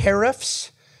that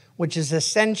tariffs, which is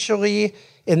essentially,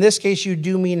 in this case, you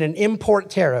do mean an import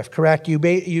tariff, correct?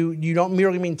 You don't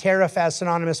merely mean tariff as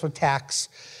synonymous with tax,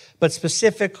 but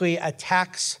specifically a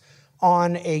tax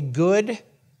on a good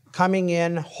coming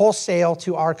in wholesale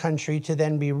to our country to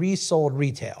then be resold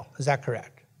retail. Is that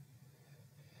correct?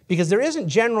 Because there isn't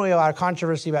generally a lot of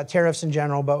controversy about tariffs in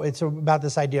general, but it's about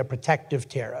this idea of protective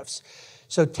tariffs.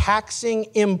 So taxing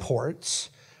imports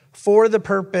for the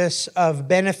purpose of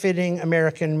benefiting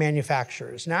American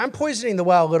manufacturers. Now, I'm poisoning the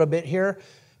well a little bit here,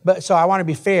 but so I want to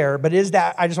be fair, but is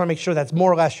that, I just want to make sure that's more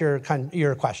or less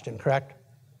your question, correct?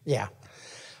 Yeah.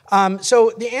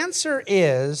 So the answer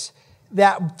is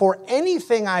that for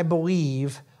anything I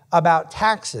believe about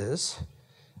taxes,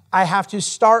 I have to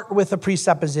start with a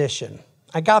presupposition.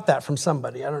 I got that from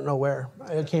somebody. I don't know where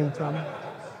it came from.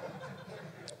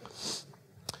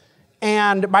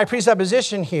 And my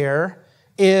presupposition here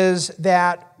is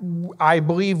that I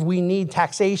believe we need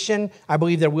taxation. I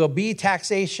believe there will be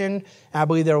taxation. And I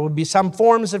believe there will be some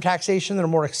forms of taxation that are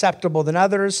more acceptable than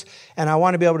others. And I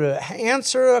want to be able to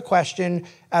answer a question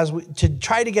to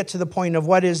try to get to the point of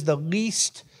what is the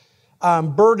least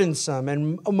burdensome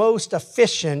and most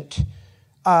efficient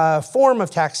form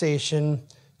of taxation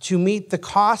to meet the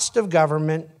cost of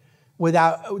government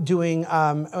without doing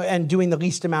the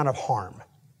least amount of harm.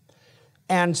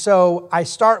 And so I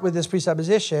start with this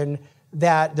presupposition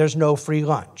that there's no free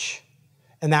lunch.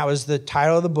 And that was the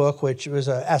title of the book, which was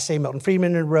an essay Milton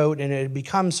Friedman had wrote, and it had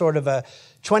become sort of a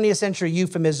 20th century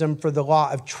euphemism for the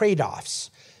law of trade-offs.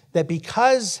 That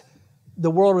because the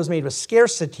world was made with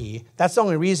scarcity, that's the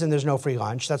only reason there's no free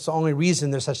lunch. That's the only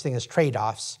reason there's such thing as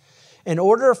trade-offs. In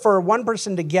order for one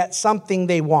person to get something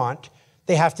they want,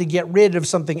 they have to get rid of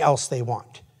something else they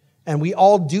want. And we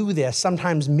all do this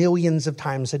sometimes millions of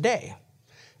times a day.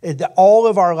 All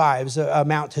of our lives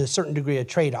amount to a certain degree of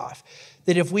trade-off.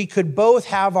 That if we could both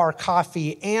have our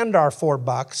coffee and our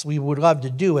 $4, we would love to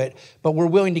do it, but we're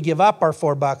willing to give up our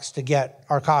 $4 to get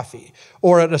our coffee.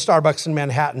 Or at a Starbucks in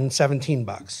Manhattan,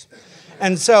 $17.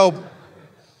 And so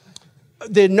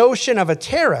the notion of a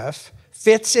tariff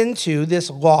fits into this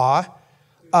law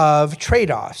of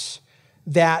trade-offs,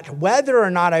 that whether or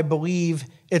not I believe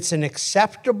it's an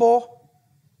acceptable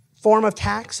form of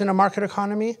tax in a market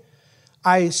economy,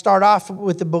 I start off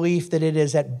with the belief that it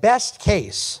is at best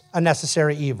case a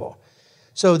necessary evil.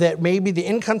 So that maybe the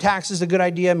income tax is a good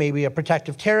idea, maybe a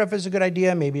protective tariff is a good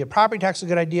idea, maybe a property tax is a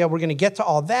good idea. We're going to get to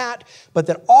all that, but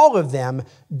that all of them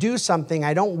do something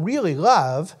I don't really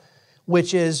love,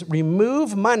 which is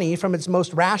remove money from its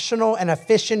most rational and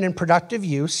efficient and productive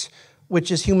use,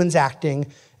 which is humans acting,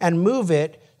 and move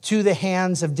it to the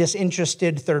hands of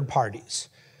disinterested third parties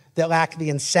that lack the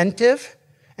incentive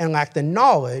and lack the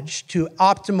knowledge to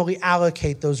optimally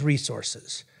allocate those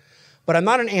resources. But I'm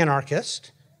not an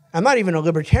anarchist. I'm not even a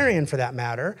libertarian for that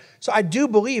matter. So I do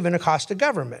believe in a cost of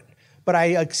government, but I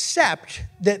accept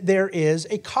that there is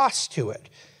a cost to it.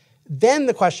 Then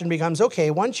the question becomes,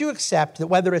 okay, once you accept that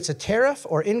whether it's a tariff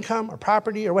or income or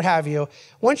property or what have you,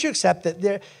 once you accept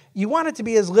that you want it to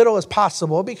be as little as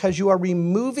possible because you are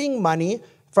removing money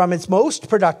from its most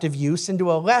productive use into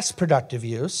a less productive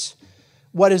use,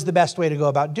 what is the best way to go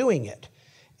about doing it?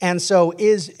 And so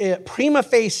is it prima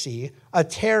facie a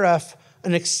tariff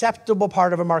an acceptable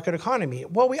part of a market economy?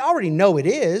 Well, we already know it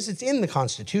is. It's in the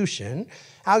Constitution.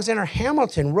 Alexander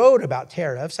Hamilton wrote about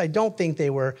tariffs. I don't think they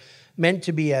were meant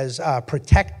to be as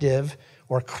protective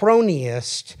or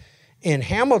cronyist in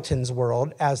Hamilton's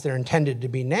world as they're intended to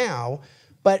be now.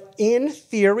 But in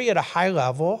theory, at a high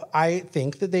level, I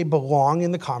think that they belong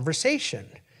in the conversation.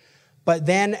 But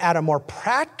then at a more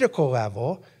practical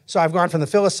level, so I've gone from the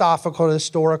philosophical to the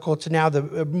historical to now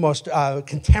the most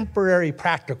contemporary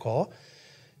practical.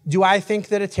 Do I think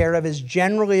that a tariff is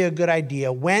generally a good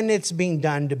idea when it's being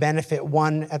done to benefit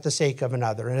one at the sake of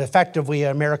another, and effectively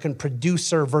an American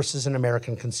producer versus an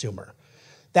American consumer?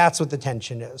 That's what the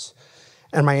tension is.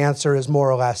 And my answer is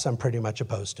more or less, I'm pretty much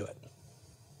opposed to it.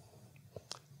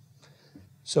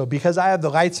 So because I have the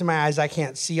lights in my eyes, I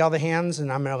can't see all the hands,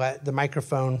 and I'm going to let the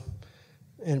microphone,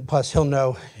 and plus he'll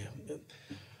know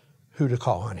who to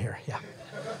call on here. Yeah.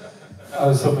 I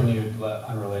was hoping you'd let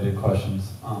unrelated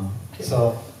questions.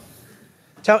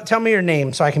 Tell me your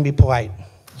name so I can be polite.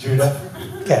 Judah.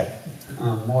 Okay.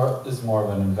 This is more of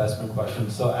an investment question.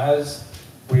 So as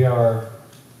we are,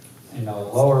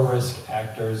 lower risk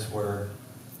actors, we're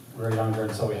younger,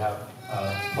 and so we have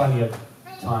plenty of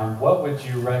time. What would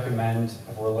you recommend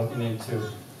if we're looking into,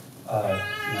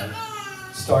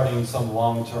 starting some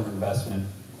long-term investment?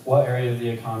 What area of the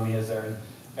economy is there? An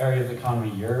area of the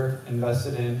economy you're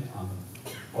invested in?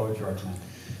 What would you recommend?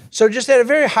 So just at a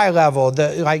very high level,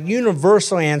 the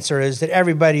universal answer is that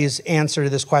everybody's answer to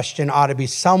this question ought to be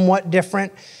somewhat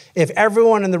different. If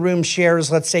everyone in the room shares,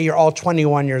 let's say you're all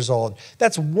 21 years old,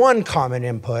 that's one common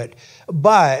input,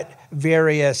 but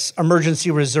various emergency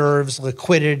reserves,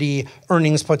 liquidity,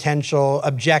 earnings potential,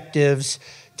 objectives,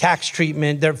 tax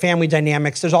treatment, their family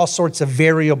dynamics, there's all sorts of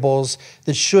variables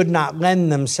that should not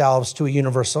lend themselves to a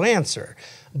universal answer.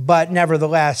 But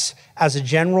nevertheless, as a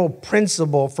general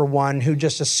principle for one who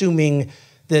just assuming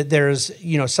that there's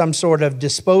some sort of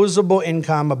disposable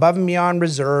income above and beyond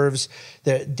reserves,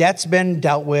 the debt's been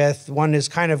dealt with, one has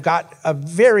kind of got a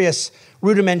various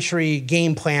rudimentary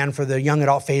game plan for the young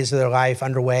adult phase of their life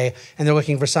underway, and they're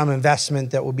looking for some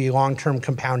investment that will be long-term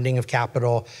compounding of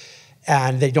capital.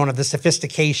 And they don't have the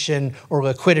sophistication or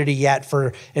liquidity yet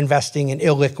for investing in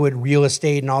illiquid real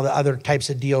estate and all the other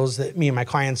types of deals that me and my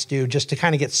clients do just to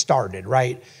kind of get started,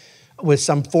 right? With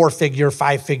some 4-figure,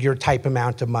 5-figure type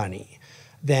amount of money.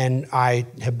 Then I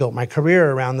have built my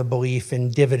career around the belief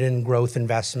in dividend growth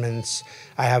investments.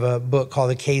 I have a book called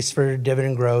The Case for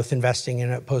Dividend Growth, Investing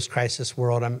in a Post-Crisis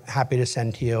World. I'm happy to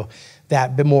send to you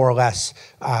that, but more or less,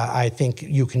 I think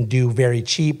you can do very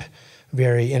cheap,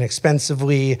 very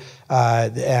inexpensively,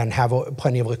 and have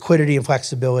plenty of liquidity and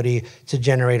flexibility to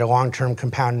generate a long-term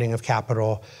compounding of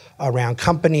capital around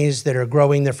companies that are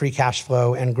growing their free cash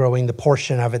flow and growing the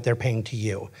portion of it they're paying to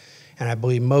you. And I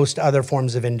believe most other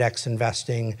forms of index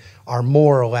investing are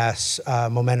more or less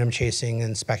momentum chasing,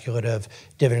 and speculative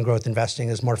dividend growth investing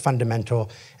is more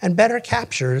fundamental and better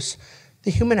captures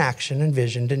the human action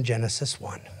envisioned in Genesis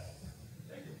 1.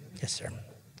 Yes, sir.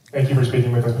 Thank you for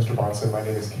speaking with us, Mr. Bahnsen. My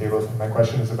name is Caleb. My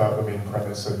question is about the main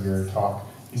premise of your talk.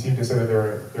 You seem to say that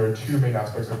there are two main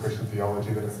aspects of Christian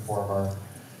theology that inform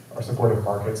our support of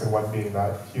markets, and one being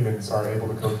that humans are able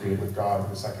to co-create with God,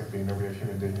 and the second being that we have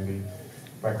human dignity.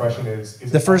 My question is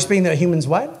the first being that humans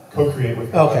what? Co-create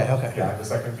with God. Okay. Yeah, the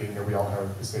second being that we all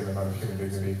have the same amount of human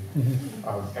dignity.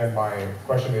 Mm-hmm. And my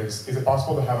question is it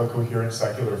possible to have a coherent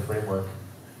secular framework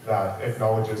that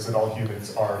acknowledges that all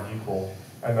humans are equal,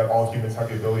 and that all humans have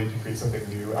the ability to create something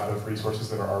new out of resources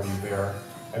that are already there,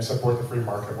 and support the free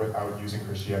market without using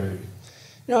Christianity?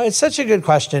 It's such a good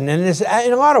question. And it's,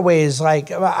 in a lot of ways, like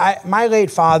my late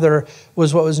father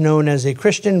was what was known as a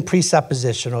Christian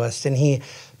presuppositionalist, and he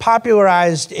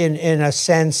popularized, in a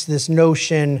sense, this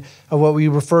notion of what we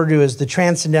refer to as the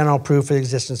transcendental proof of the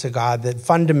existence of God, that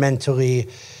fundamentally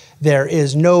there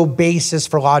is no basis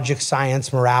for logic,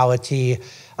 science, morality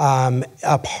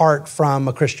apart from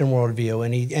a Christian worldview.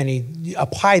 And he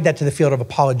applied that to the field of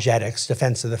apologetics,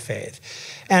 defense of the faith.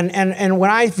 And when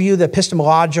I view the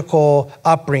epistemological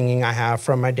upbringing I have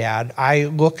from my dad, I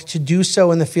look to do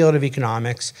so in the field of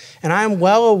economics. And I'm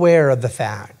well aware of the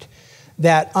fact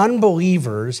that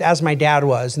unbelievers, as my dad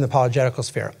was in the apologetical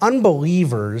sphere,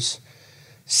 unbelievers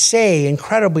say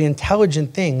incredibly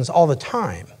intelligent things all the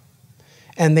time.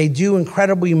 And they do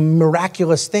incredibly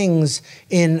miraculous things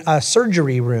in a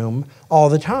surgery room all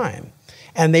the time.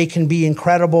 And they can be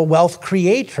incredible wealth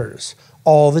creators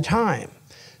all the time.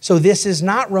 So this is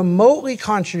not remotely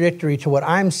contradictory to what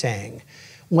I'm saying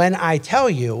when I tell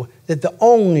you that the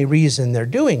only reason they're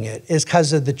doing it is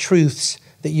because of the truths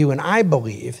that you and I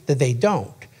believe that they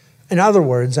don't. In other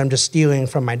words, I'm just stealing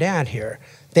from my dad here.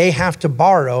 They have to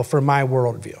borrow from my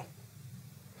worldview.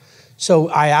 So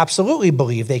I absolutely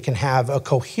believe they can have a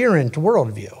coherent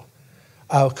worldview,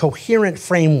 a coherent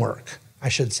framework, I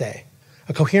should say,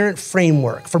 a coherent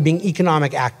framework for being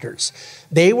economic actors.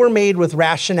 They were made with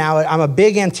rationality. I'm a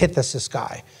big antithesis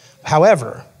guy.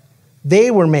 However, they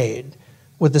were made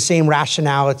with the same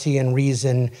rationality and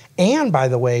reason and, by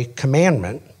the way,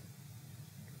 commandment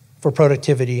for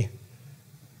productivity,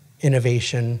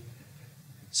 innovation.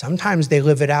 Sometimes they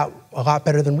live it out a lot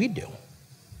better than we do.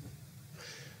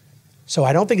 So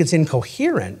I don't think it's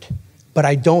incoherent, but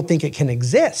I don't think it can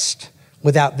exist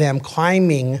without them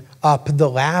climbing up the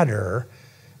ladder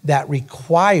that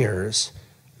requires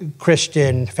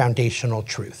Christian foundational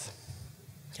truth.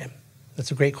 Okay,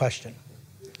 that's a great question.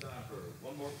 Time for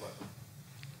one more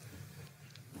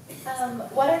question.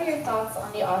 What are your thoughts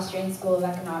on the Austrian School of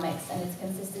Economics and its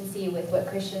consistency with what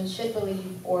Christians should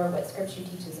believe or what Scripture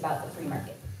teaches about the free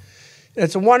market?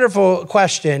 It's a wonderful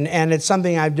question, and it's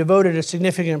something I've devoted a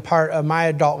significant part of my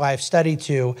adult life study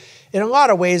to. In a lot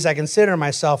of ways, I consider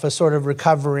myself a sort of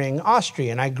recovering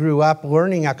Austrian. I grew up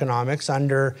learning economics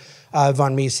under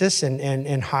von Mises and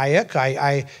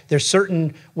Hayek. There's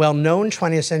certain well-known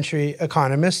 20th century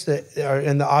economists that are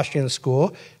in the Austrian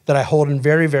school that I hold in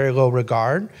very, very low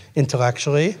regard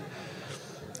intellectually.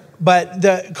 But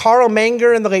Karl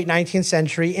Menger in the late 19th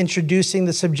century introducing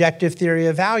the subjective theory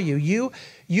of value.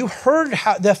 You heard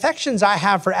how the affections I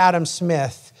have for Adam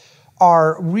Smith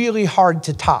are really hard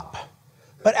to top.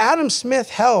 But Adam Smith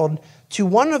held to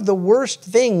one of the worst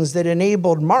things that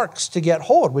enabled Marx to get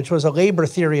hold, which was a labor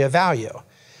theory of value.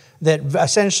 That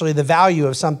essentially the value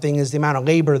of something is the amount of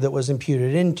labor that was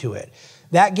imputed into it.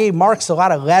 That gave Marx a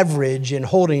lot of leverage in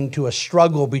holding to a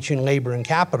struggle between labor and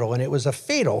capital, and it was a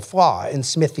fatal flaw in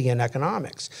Smithian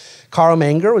economics. Karl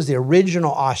Menger was the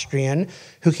original Austrian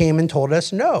who came and told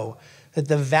us no, that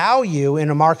the value in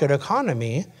a market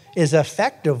economy is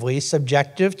effectively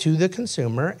subjective to the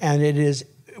consumer, and it is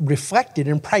reflected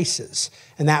in prices.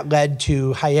 And that led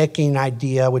to Hayekian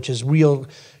idea, which is real,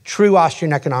 true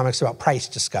Austrian economics about price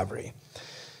discovery.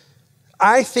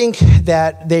 I think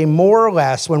that they more or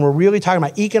less, when we're really talking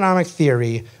about economic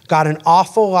theory, got an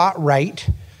awful lot right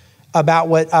about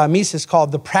what Mises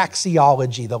called the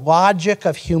praxeology, the logic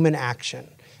of human action.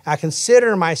 I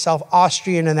consider myself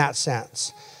Austrian in that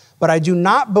sense. But I do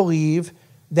not believe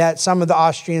that some of the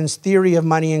Austrians' theory of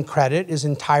money and credit is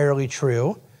entirely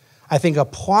true. I think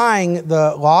applying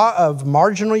the law of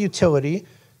marginal utility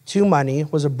to money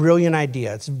was a brilliant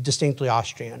idea. It's distinctly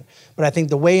Austrian. But I think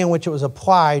the way in which it was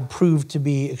applied proved to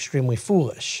be extremely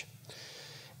foolish.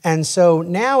 And so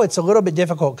now it's a little bit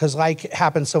difficult because, like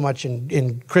happens so much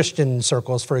in Christian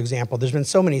circles, for example, there's been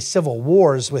so many civil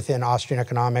wars within Austrian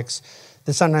economics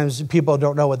that sometimes people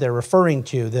don't know what they're referring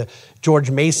to. The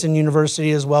George Mason University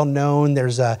is well known.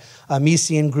 There's a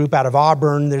Misesian group out of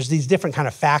Auburn. There's these different kind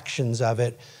of factions of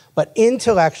it. But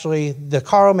intellectually, the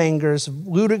Karl Mengers,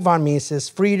 Ludwig von Mises,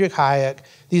 Friedrich Hayek,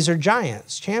 these are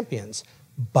giants, champions.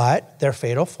 But their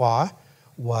fatal flaw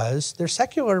was their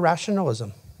secular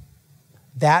rationalism.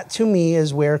 That, to me,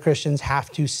 is where Christians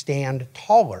have to stand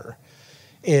taller,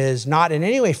 is not in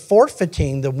any way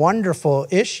forfeiting the wonderful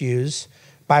issues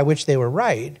by which they were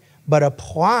right, but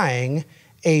applying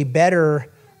a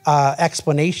better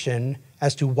explanation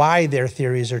as to why their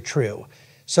theories are true.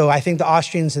 So I think the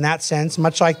Austrians in that sense,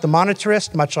 much like the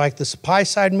monetarist, much like the supply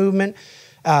side movement,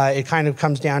 it kind of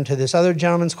comes down to this other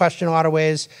gentleman's question in a lot of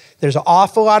ways. There's an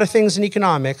awful lot of things in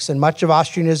economics, and much of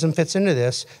Austrianism fits into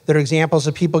this, that are examples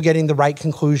of people getting the right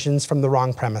conclusions from the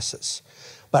wrong premises.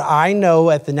 But I know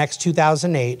at the next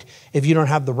 2008, if you don't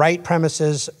have the right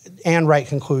premises and right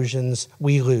conclusions,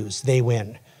 we lose, they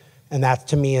win. And that,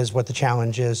 to me, is what the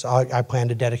challenge is I plan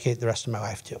to dedicate the rest of my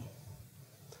life to.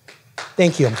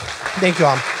 Thank you. Thank you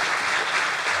all.